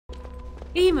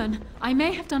Eamon, I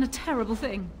may have done a terrible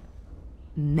thing.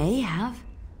 May have?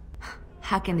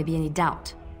 How can there be any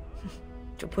doubt?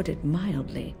 To put it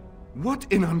mildly. What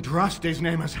in Andraste's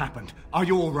name has happened? Are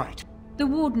you all right? The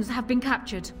Wardens have been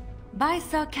captured. By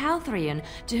Sir Calthrian,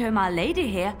 to whom our lady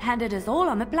here handed us all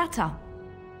on a platter.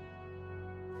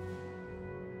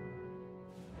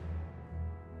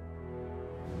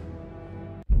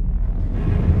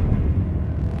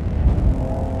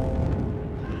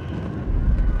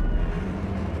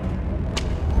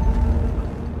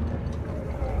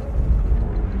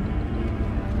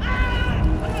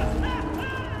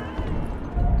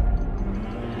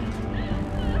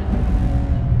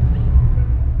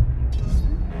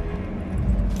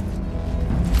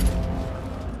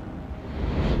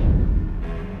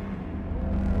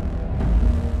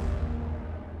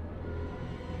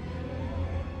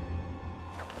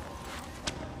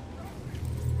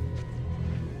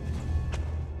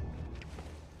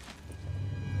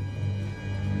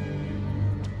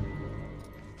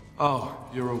 Oh,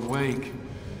 you're awake.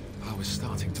 I was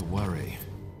starting to worry.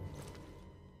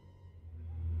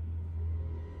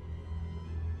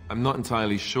 I'm not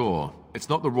entirely sure. It's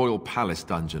not the Royal Palace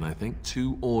dungeon, I think.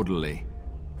 Too orderly.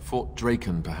 Fort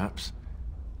Draken, perhaps.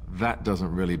 That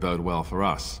doesn't really bode well for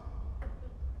us.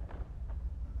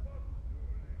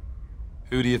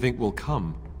 Who do you think will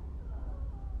come?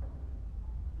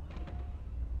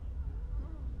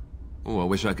 Oh, I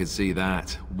wish I could see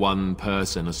that. One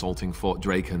person assaulting Fort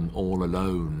Draken all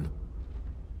alone.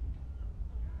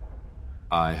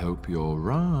 I hope you're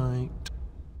right.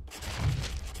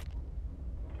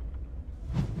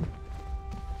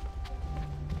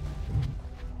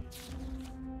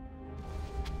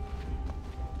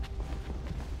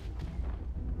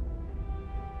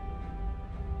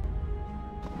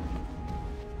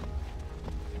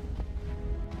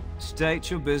 State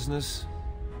your business.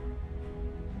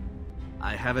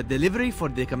 I have a delivery for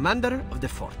the commander of the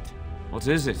fort. What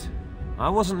is it? I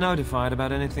wasn't notified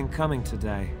about anything coming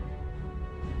today.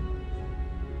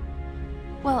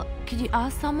 Well, could you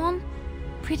ask someone?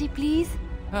 Pretty please?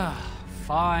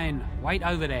 Fine. Wait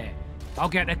over there. I'll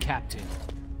get the captain.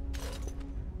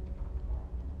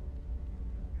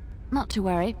 Not to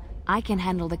worry. I can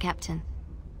handle the captain.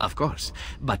 Of course,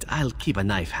 but I'll keep a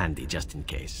knife handy just in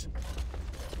case.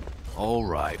 All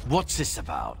right, what's this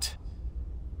about?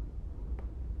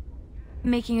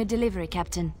 Making a delivery,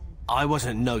 Captain. I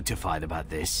wasn't notified about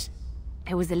this.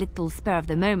 It was a little spur of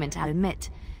the moment, I'll admit.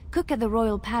 Cook at the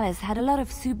Royal Palace had a lot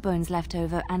of soup bones left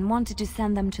over and wanted to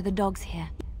send them to the dogs here.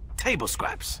 Table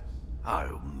scraps?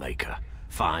 Oh, maker.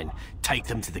 Fine, take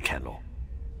them to the kennel.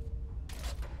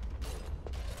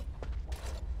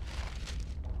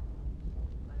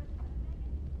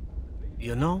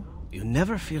 You know, you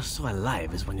never feel so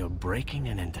alive as when you're breaking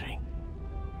and entering.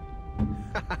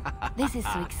 This is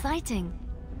so exciting.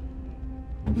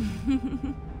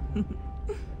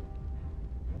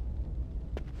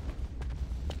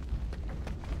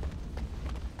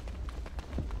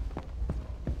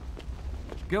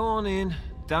 Go on in,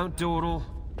 don't dawdle.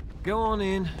 Go on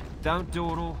in, don't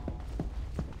dawdle.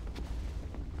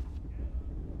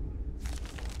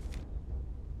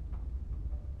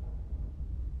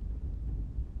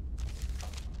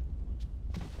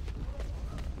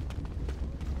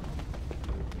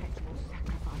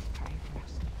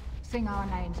 Sing our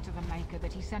names to the Maker,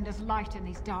 that he send us light in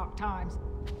these dark times.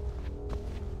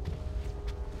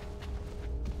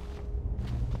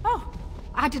 Oh,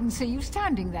 I didn't see you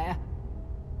standing there.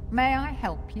 May I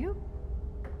help you?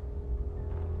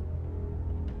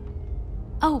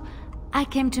 Oh, I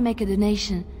came to make a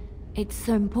donation. It's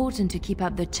so important to keep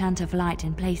up the chant of light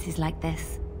in places like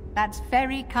this. That's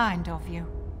very kind of you.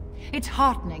 It's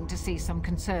heartening to see some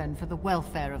concern for the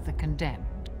welfare of the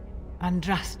condemned.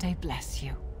 Andraste bless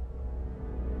you.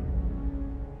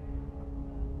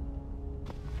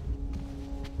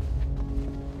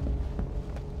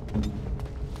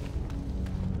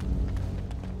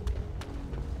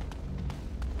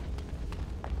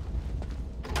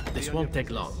 This won't take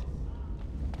long.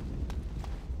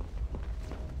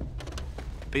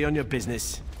 Be on your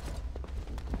business.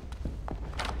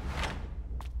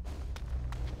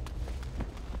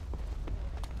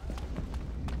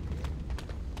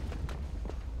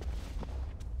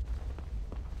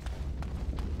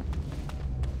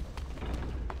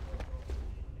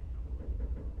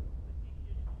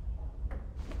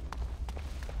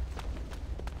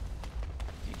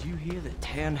 Did you hear that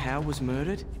Teyrn was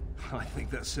murdered? I think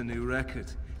that's a new record,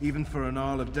 even for an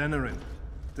Arl of Denerim.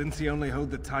 Didn't he only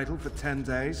hold the title for 10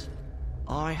 days?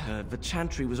 I heard the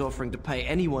Chantry was offering to pay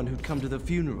anyone who'd come to the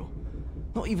funeral.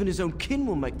 Not even his own kin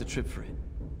will make the trip for it.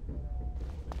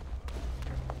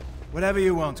 Whatever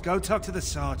you want, go talk to the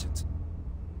sergeant.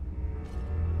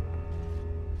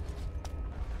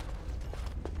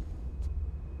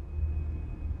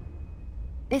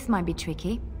 This might be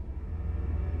tricky.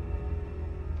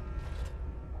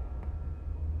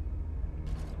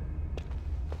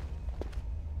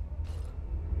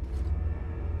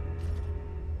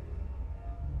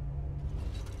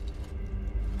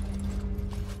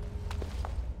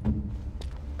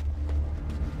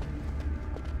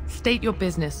 State your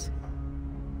business.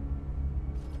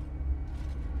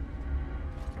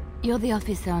 You're the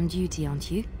officer on duty,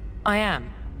 aren't you? I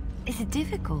am. Is it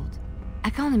difficult? I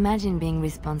can't imagine being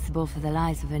responsible for the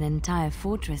lives of an entire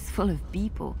fortress full of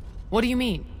people. What do you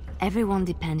mean? Everyone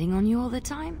depending on you all the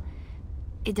time?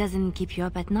 It doesn't keep you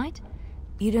up at night?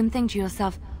 You don't think to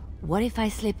yourself, what if I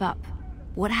slip up?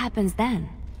 What happens then?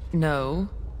 No.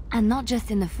 And not just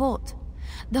in the fort.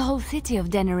 The whole city of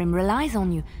Denerim relies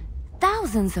on you.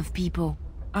 Thousands of people.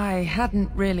 I hadn't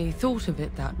really thought of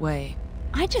it that way.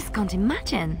 I just can't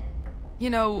imagine. You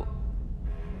know,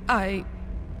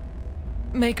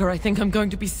 Maker, I think I'm going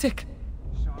to be sick.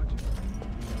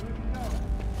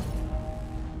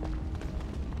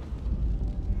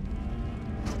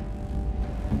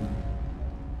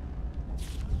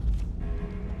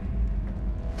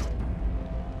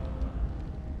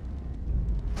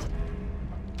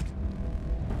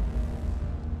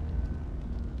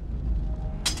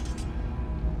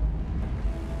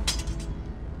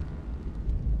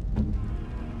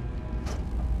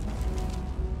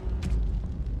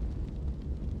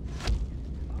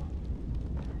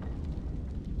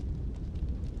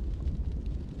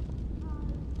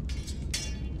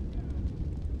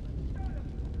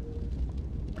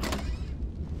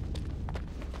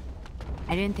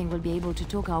 I don't think we'll be able to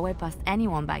talk our way past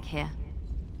anyone back here.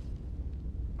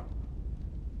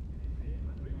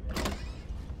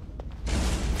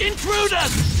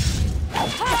 Intruders! I'll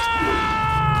try to be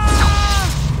merciful.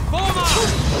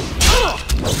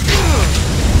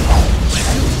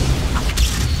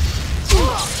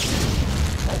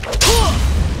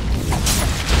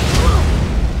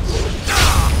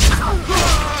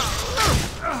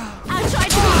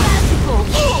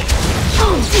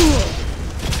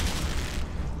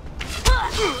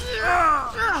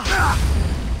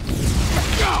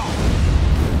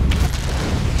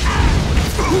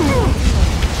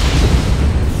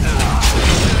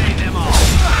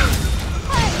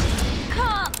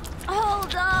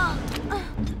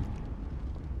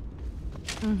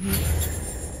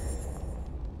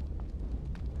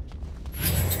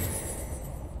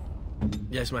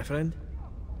 Yes, my friend?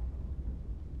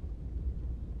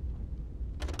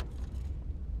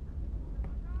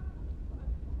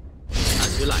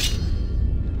 As you like.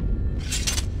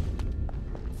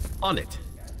 On it.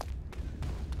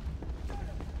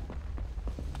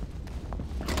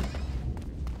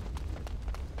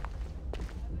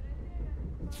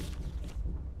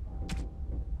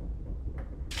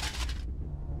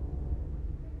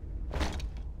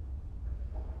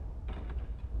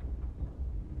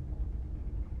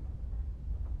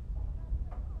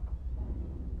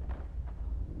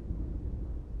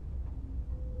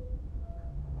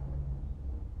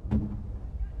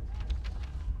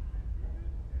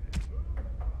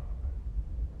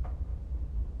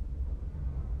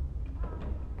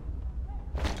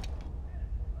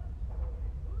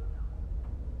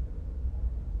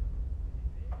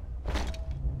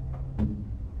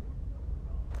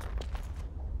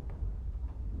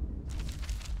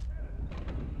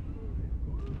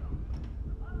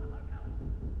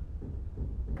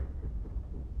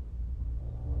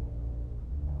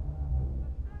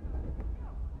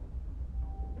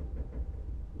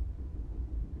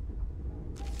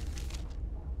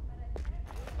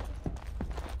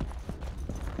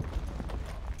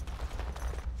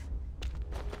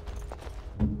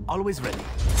 Always ready.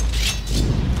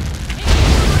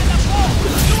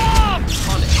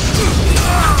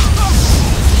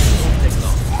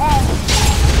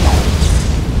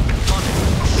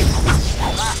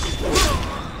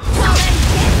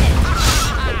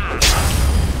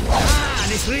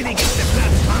 This really gets the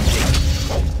blood pumping.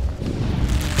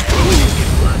 Get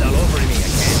blood all over me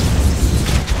again.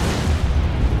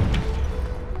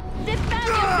 Defend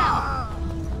yourself!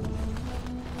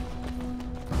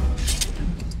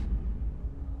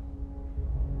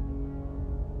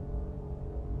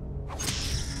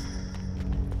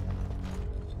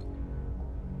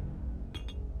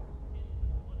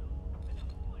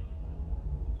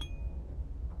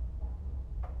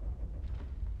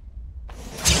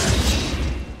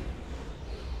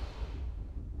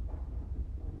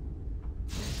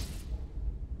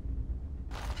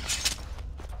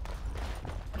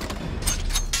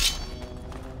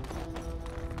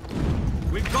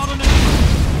 We've got an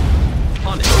enemy!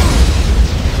 On it!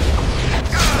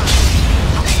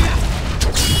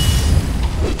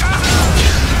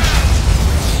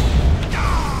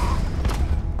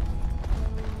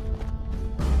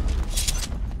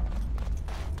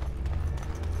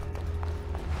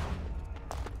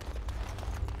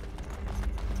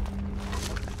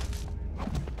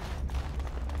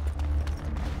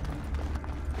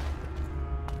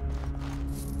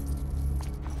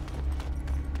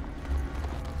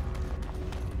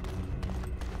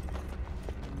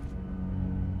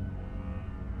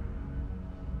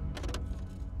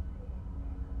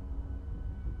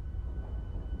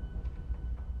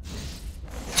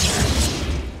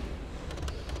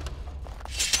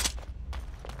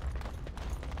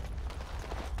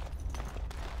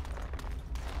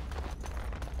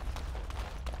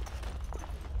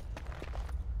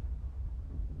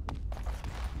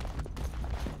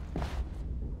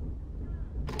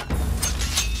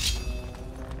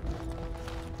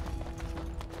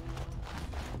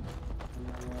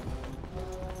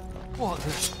 What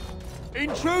the...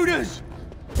 Intruders!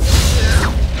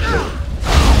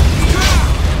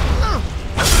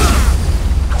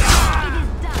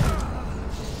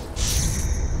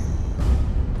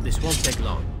 This won't take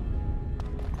long.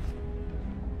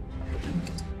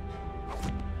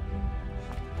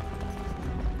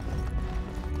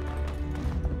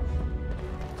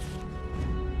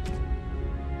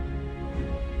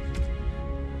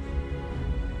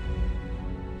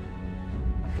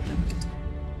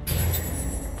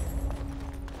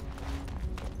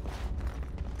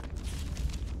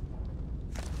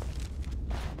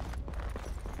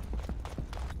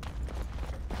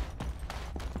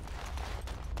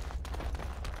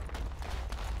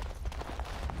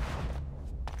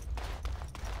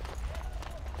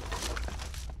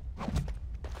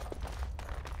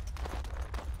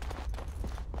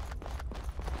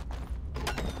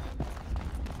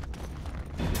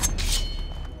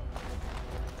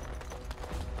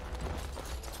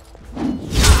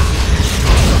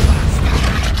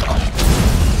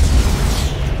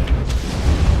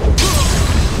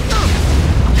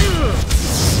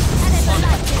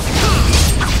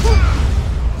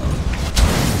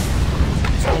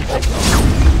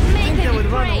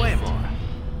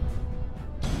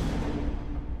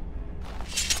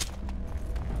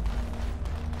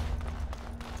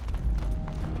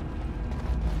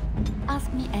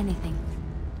 Ask me anything.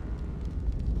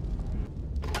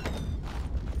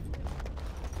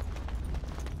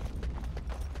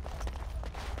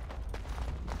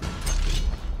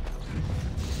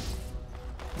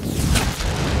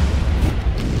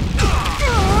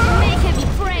 Make him be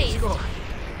praised!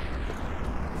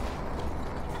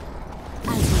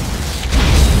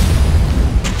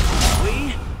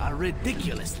 We are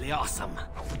ridiculously awesome.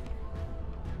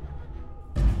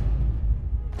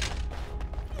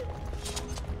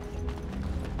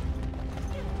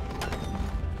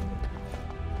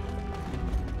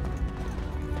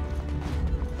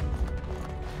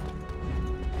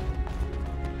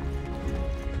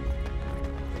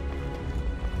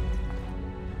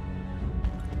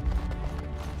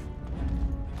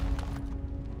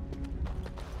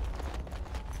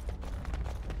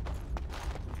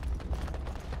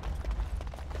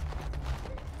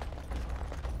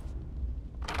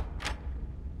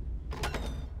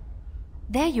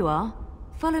 There you are.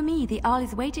 Follow me, the Arl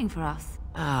is waiting for us.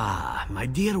 Ah, my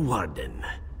dear Warden.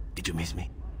 Did you miss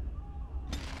me?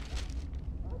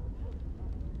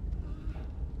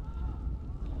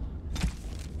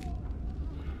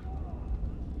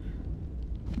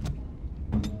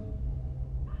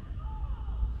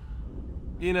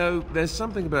 You know, there's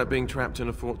something about being trapped in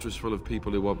a fortress full of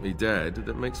people who want me dead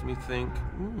that makes me think,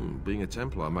 being a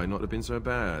Templar might not have been so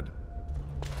bad.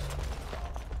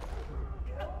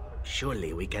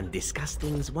 Surely we can discuss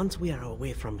things once we are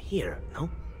away from here, no?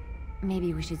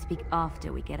 Maybe we should speak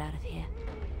after we get out of here.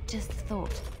 Just a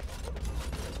thought.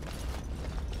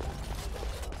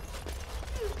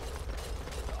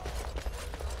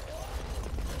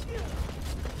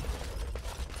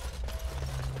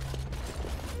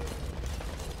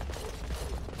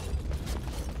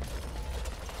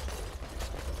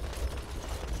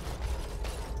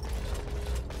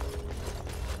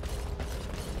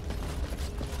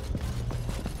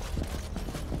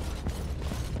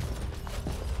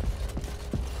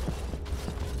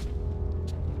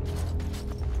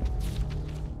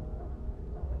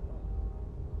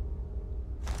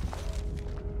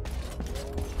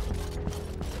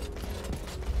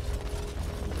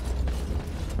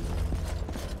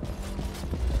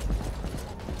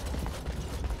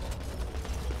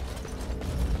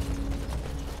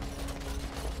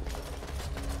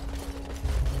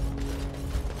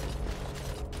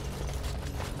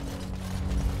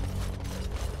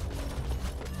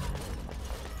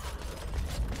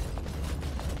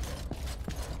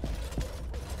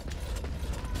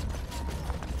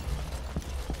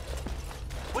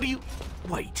 What are you...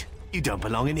 Wait, you don't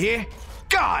belong in here.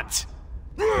 Guards!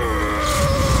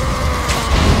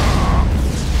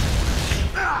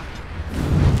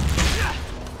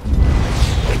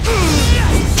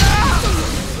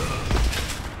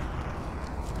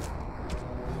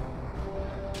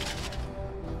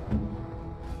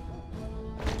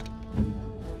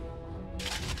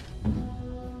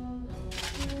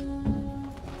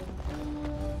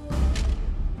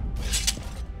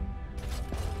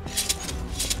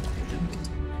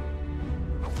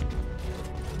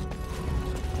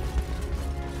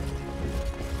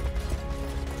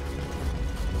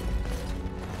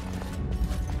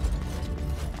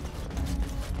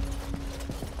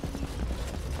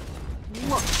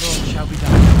 What shall be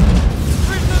done?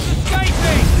 Prisoners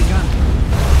escaping! Begun.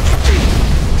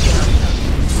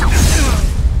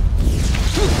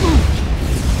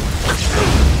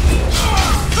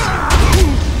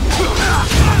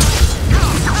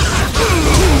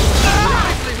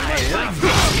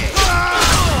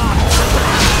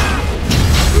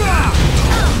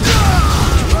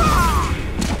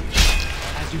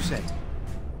 As you said.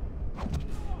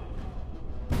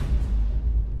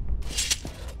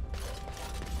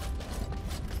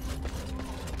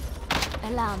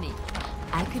 Allow me.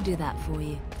 I could do that for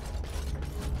you.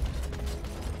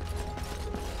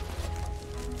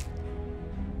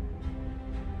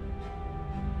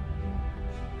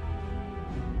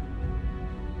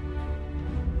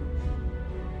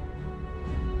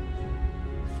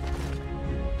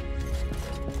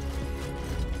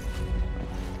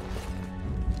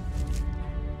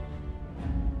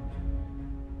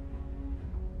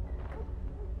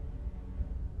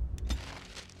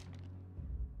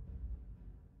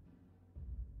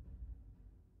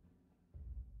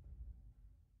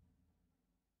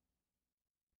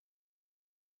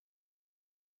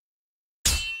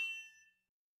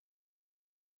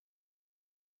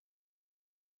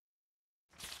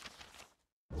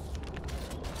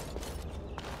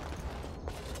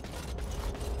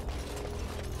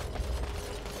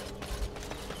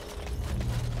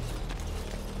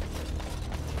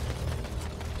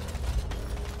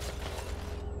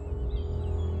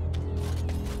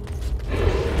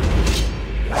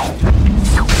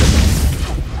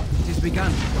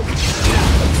 Begun.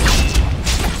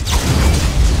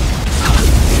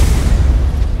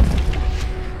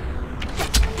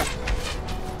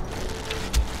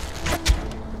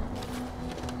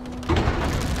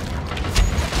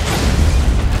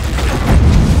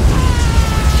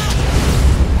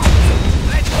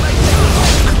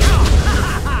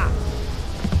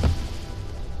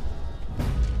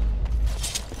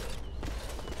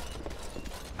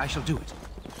 I shall do it.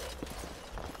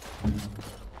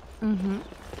 Mm-hmm.